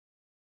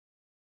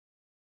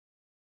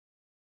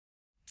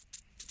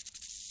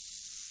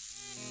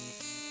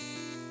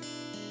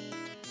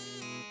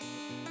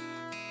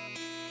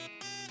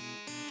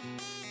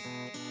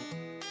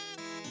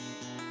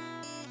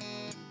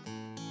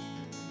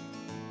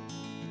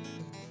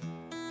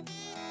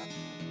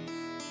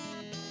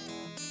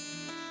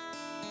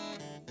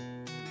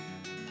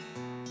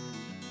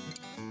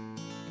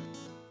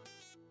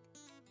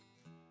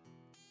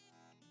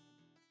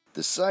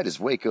The site is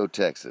Waco,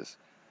 Texas,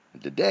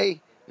 and today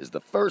is the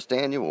first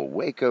annual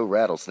Waco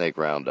Rattlesnake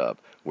Roundup,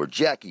 where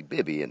Jackie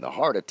Bibby and the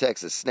Heart of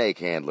Texas snake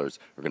handlers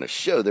are going to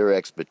show their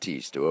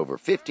expertise to over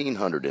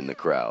 1,500 in the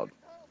crowd.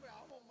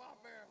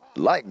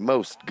 Like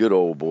most good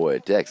old boy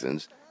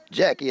Texans,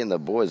 Jackie and the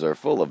boys are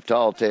full of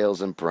tall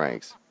tales and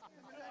pranks.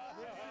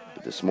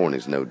 But this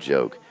morning's no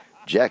joke.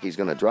 Jackie's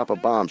going to drop a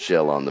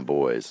bombshell on the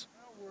boys.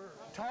 We're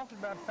talking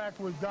about the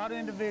fact we've got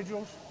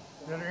individuals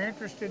that are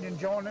interested in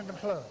joining the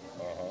club.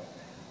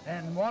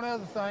 And one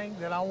other thing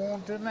that I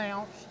want to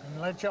announce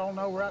and let y'all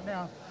know right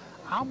now,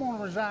 I'm going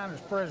to resign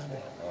as president.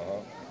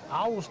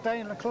 I will stay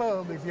in the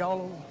club if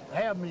y'all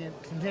have me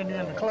and continue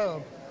in the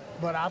club.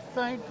 But I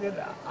think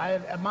that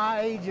at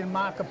my age and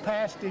my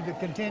capacity to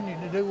continue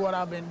to do what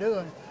I've been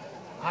doing,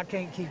 I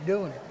can't keep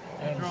doing it.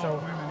 And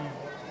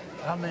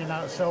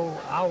so,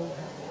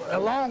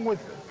 along with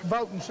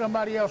voting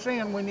somebody else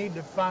in, we need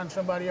to find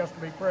somebody else to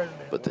be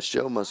president. But the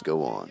show must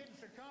go on.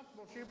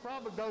 She'll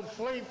probably go to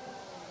sleep,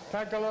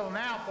 take a little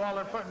nap while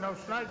they're putting those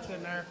snakes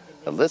in there.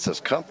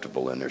 Alyssa's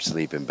comfortable in her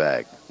sleeping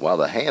bag, while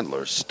the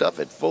handlers stuff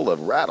it full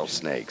of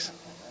rattlesnakes.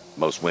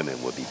 Most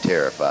women would be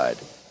terrified,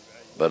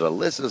 but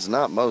Alyssa's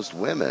not most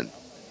women.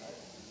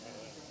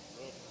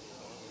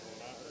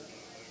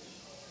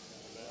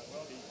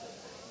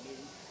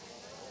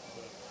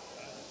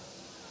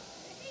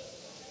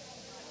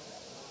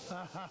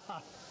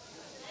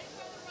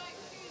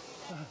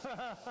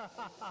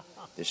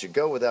 It should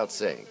go without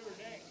saying,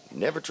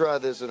 never try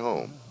this at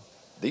home.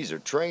 These are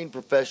trained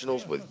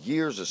professionals with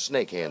years of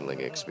snake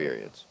handling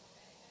experience.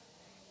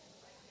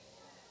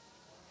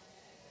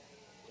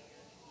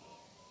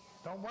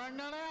 Don't bring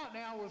none out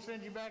now. We'll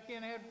send you back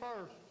in head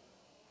first.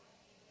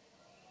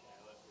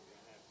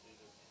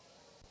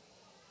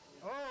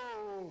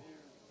 Oh,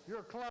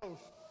 you're close.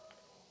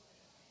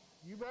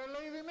 You better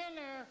leave him in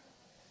there.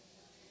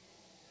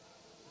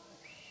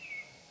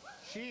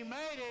 She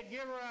made it.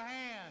 Give her a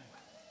hand.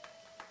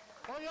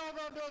 What y'all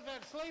gonna do with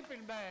that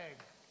sleeping bag?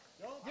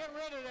 Get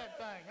rid of that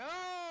thing.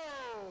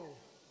 Oh!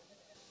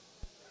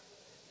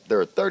 There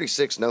are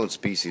 36 known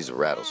species of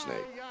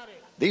rattlesnake.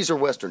 These are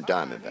western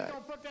diamondback. He's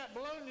gonna put that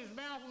balloon in his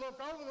mouth,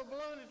 look over the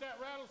balloon at that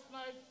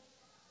rattlesnake,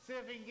 see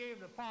if he can get him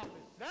to pop it.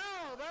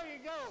 No, there you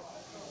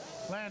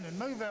go. Landon,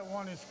 move that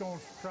one that's going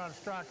to try to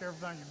strike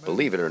everything you move.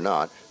 Believe it or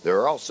not,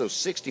 there are also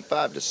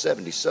 65 to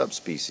 70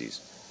 subspecies.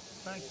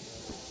 Thank you.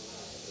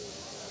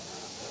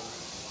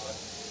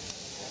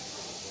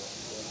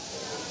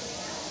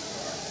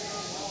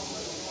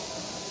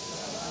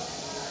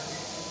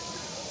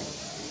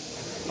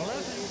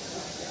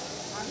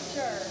 I'm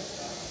sure.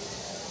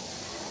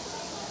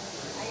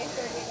 I guess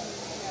they're getting,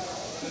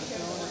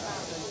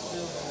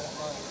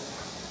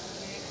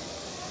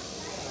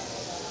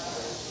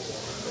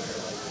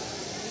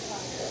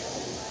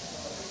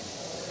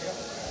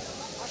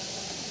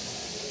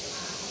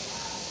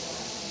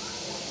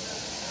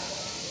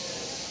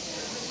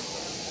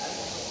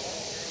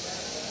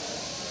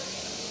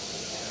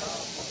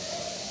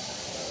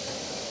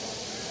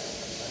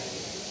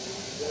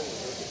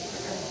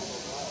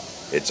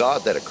 It's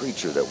odd that a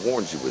creature that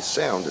warns you with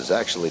sound is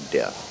actually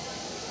deaf.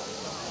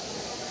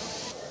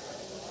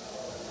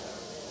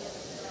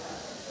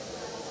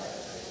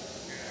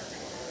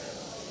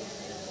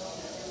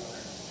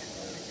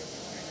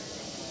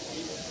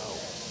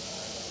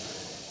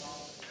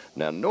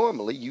 Now,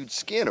 normally you'd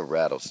skin a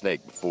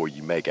rattlesnake before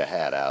you make a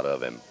hat out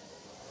of him.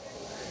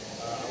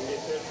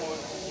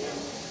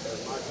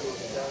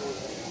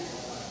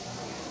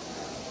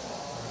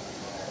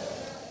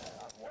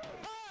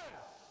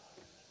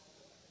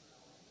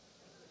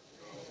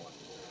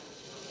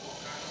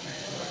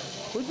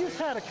 We just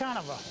had a kind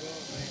of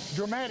a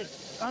dramatic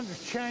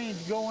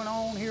change going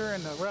on here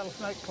in the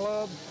Rattlesnake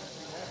Club,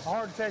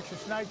 Heart of Texas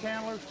Snake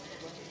Handlers.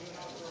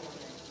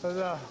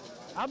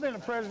 I've been the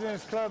president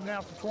of this club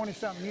now for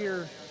 20-something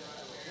years,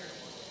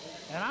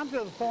 and I'm to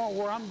the point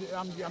where I'm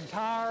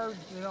tired.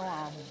 You know,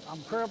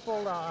 I'm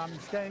crippled. I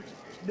just can't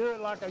do it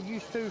like I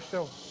used to.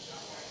 So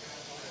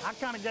I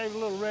kind of gave a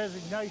little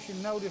resignation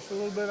notice a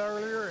little bit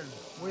earlier, and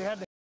we had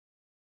to.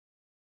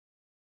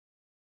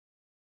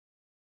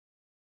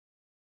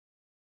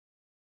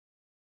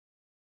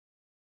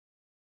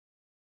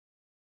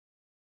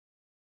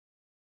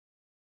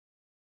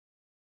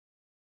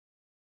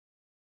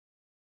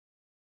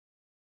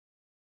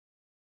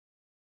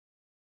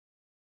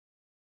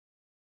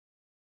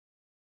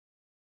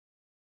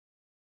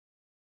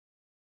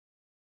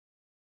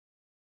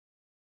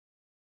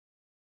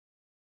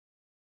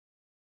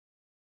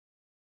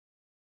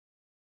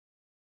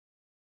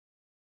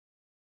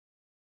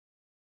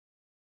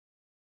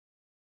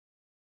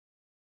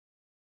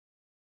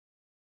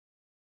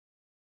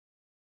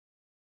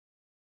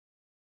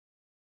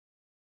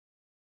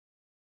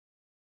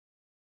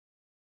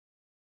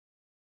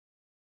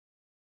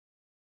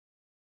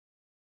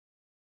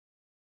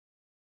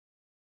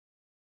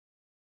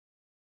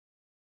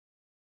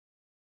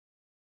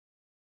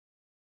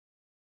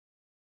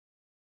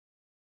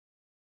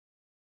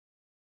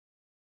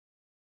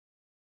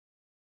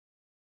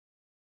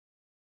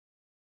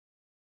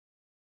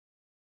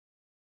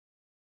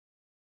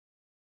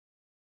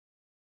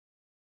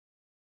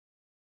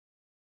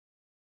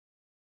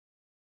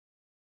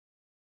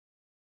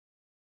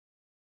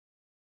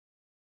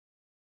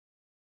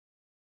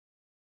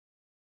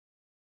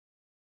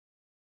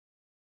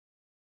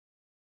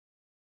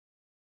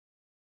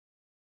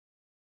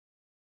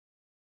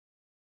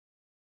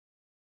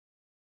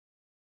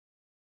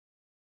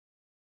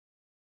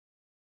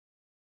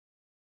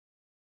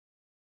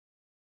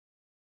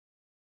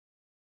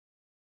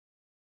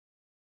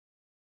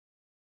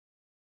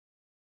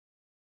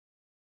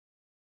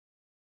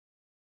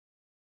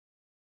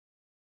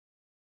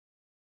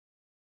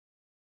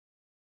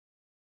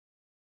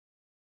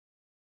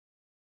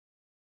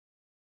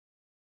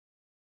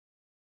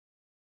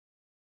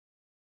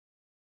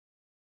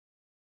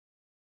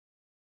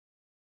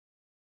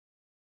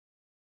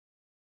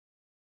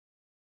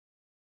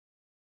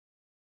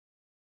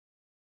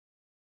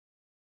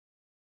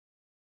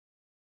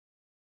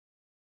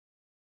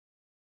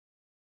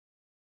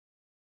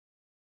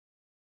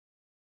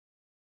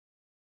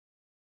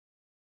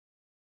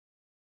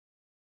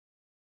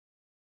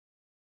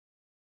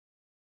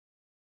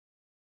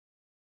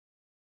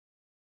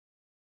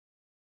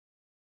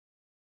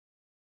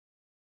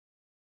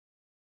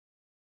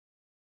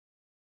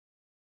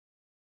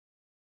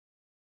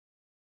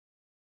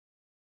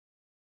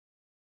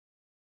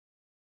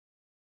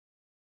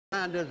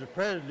 signed as the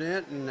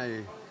president, and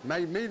they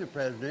made me the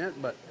president,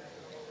 but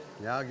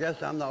yeah, I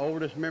guess I'm the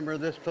oldest member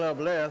of this club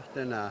left,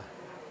 and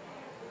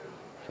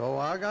so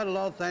I got a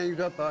lot of things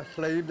up our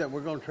sleeve that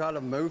we're going to try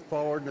to move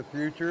forward in the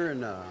future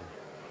and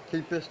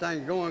keep this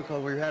thing going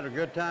because we've had a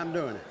good time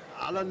doing it.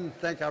 I didn't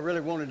think I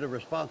really wanted the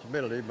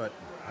responsibility, but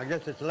I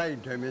guess it's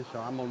laid to me, so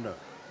I'm going to do it.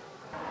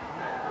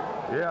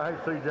 Yeah, I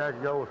hate to see Jackie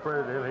go as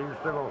president. He's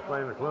still going to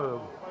stay in the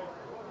club.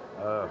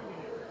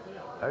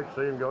 I hate to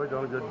see him go. He's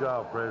done a good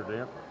job,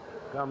 president.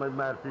 Kind of made me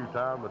mad a few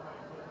times, but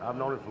I've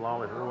known it so long.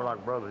 We're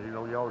like brothers, you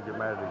know. You always get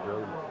mad at each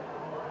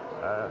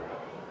other.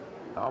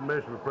 I'll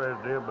miss him as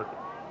president, but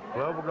the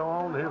club will go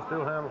on. He'll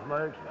still handle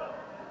snakes.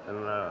 And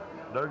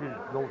Dougie's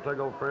going to take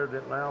over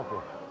president now.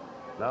 So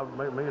now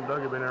me and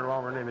Dougie have been there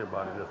longer than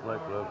anybody in this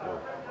snake club. So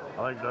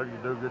I think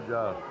Dougie do a good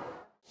job.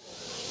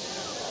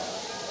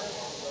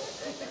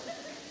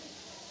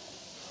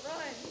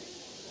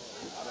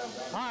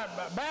 All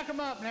right, back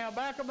them up now,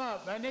 back them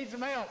up. They need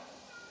some help.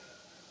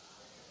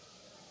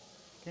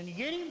 Can you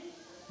get him?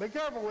 Be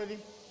careful with him.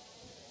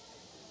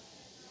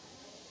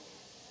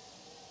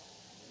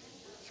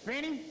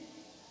 Spin him.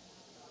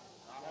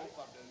 I hope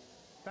I do.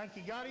 Think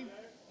you got him?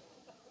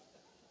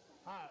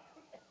 All right,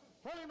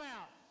 pull him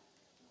out.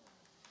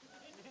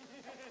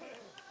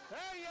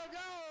 There you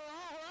go,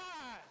 all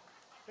right.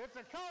 It's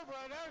a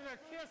cobra. There's a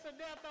kiss of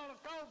death on a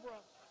cobra.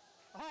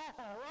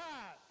 All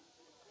right.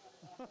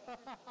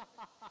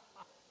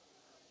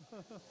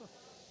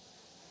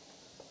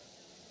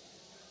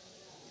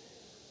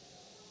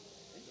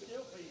 He's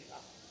still feeding.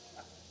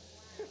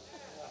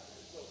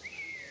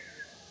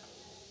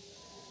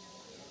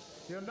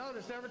 You'll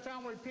notice every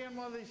time we pin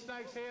one of these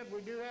snakes' heads,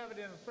 we do have it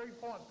in a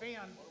 3-point pin.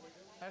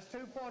 That's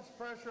 2 points of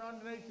pressure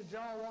underneath the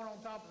jaw, 1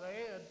 on top of the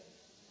head.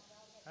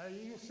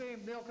 You see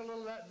him milk a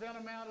little of that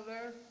venom out of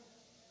there.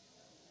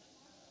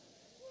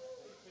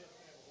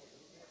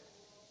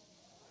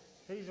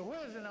 He's a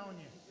whizzing on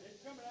you.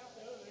 It's coming out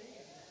the other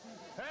end.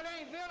 That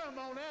ain't venom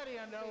on that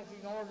end, though.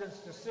 Using organs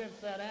to sense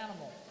that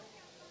animal.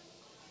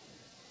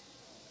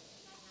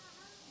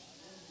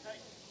 Hey,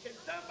 can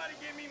somebody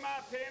give me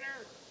my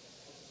pinner?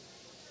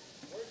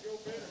 Where's your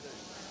pinner?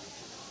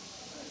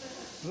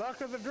 Luck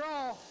of the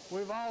draw.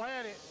 We've all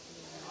had it.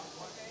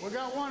 We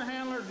got one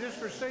handler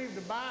just received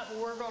a bite, but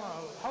we're going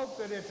to hope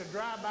that it's a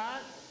dry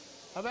bite.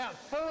 About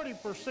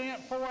 40%,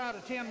 4 out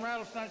of 10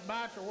 rattlesnake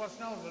bites are what's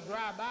known as a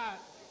dry bite.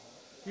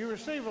 You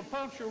receive a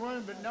puncture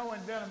wound, but no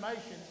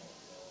envenomation.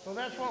 So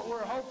that's what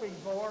we're hoping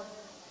for.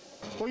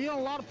 Well, you know,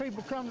 a lot of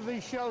people come to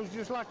these shows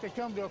just like they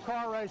come to a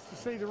car race to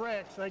see the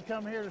wrecks. They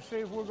come here to see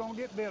if we're going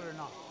to get bit or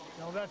not.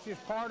 You know, that's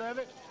just part of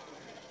it.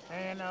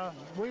 And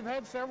we've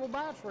had several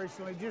bites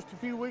recently. Just a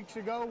few weeks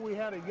ago, we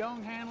had a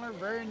young handler,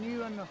 very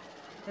new in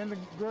the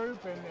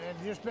group,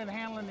 and just been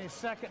handling his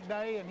 2nd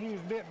day, and he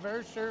was bit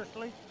very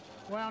seriously.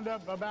 Wound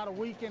up about a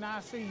week in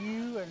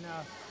ICU, and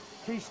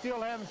he's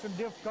still having some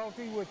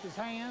difficulty with his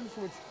hands,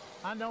 which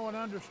I know and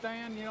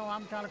understand. You know,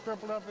 I'm kind of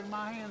crippled up in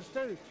my hands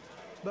too.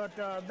 But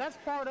that's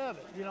part of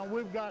it. You know,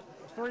 we've got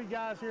 3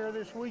 guys here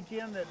this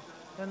weekend that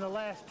in the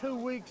last 2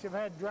 weeks have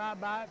had dry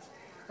bites,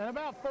 and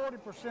about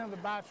 40% of the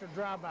bites are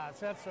dry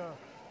bites. That's a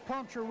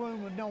puncture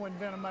wound with no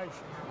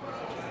envenomation.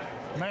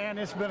 Man,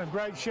 it's been a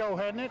great show,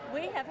 hasn't it?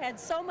 We have had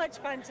so much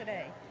fun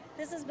today.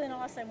 This has been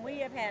awesome. We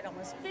have had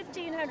almost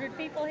 1,500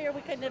 people here.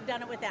 We couldn't have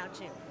done it without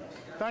you.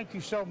 Thank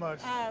you so much.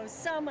 Oh,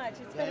 so much.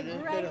 It's been a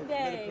great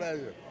day. It's been a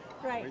pleasure.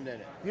 Right. We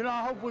did it. You know,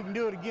 I hope we can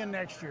do it again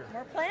next year.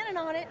 We're planning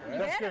on it. You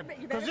That's better,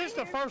 good. you better Because it's be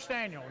the here. first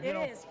annual. It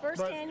is.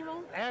 First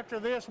annual. After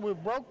this, we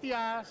broke the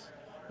ice.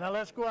 Now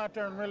let's go out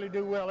there and really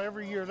do well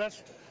every year.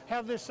 Let's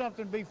have this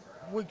something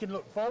we can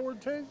look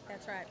forward to.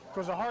 That's right.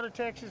 Because the Heart of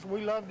Texas,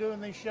 we love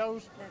doing these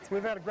shows. That's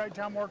We've right. had a great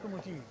time working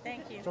with you.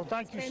 Thank you. So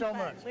thank It's you been so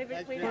fun. much. We've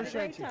had a Appreciate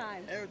great you.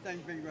 time.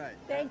 Everything's been great.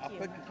 Thank I'll you.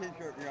 put the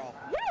t-shirt in your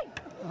office. Yay!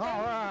 All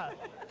right.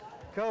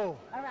 Cool.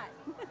 All right.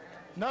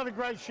 Another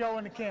great show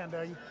in the can,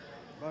 Dougie.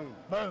 Boom.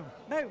 Boom.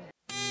 Boom.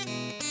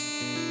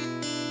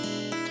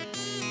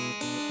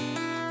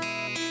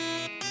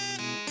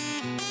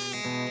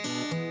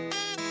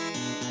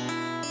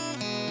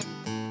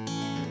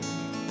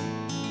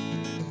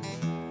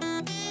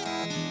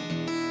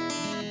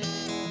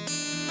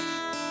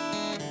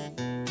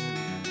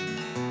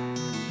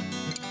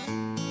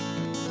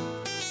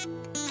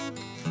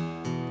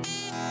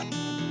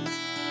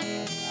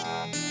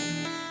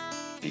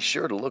 Be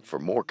sure to look for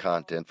more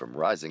content from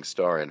Rising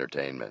Star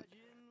Entertainment.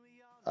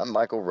 I'm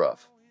Michael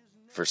Ruff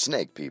for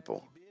Snake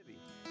People.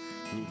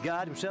 He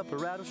got himself a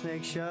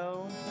rattlesnake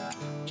show.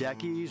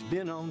 Jackie's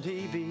been on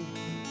TV,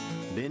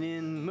 been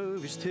in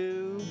movies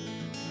too,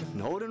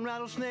 and holding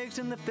rattlesnakes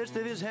in the fist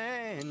of his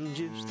hand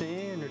just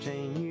to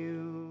entertain you.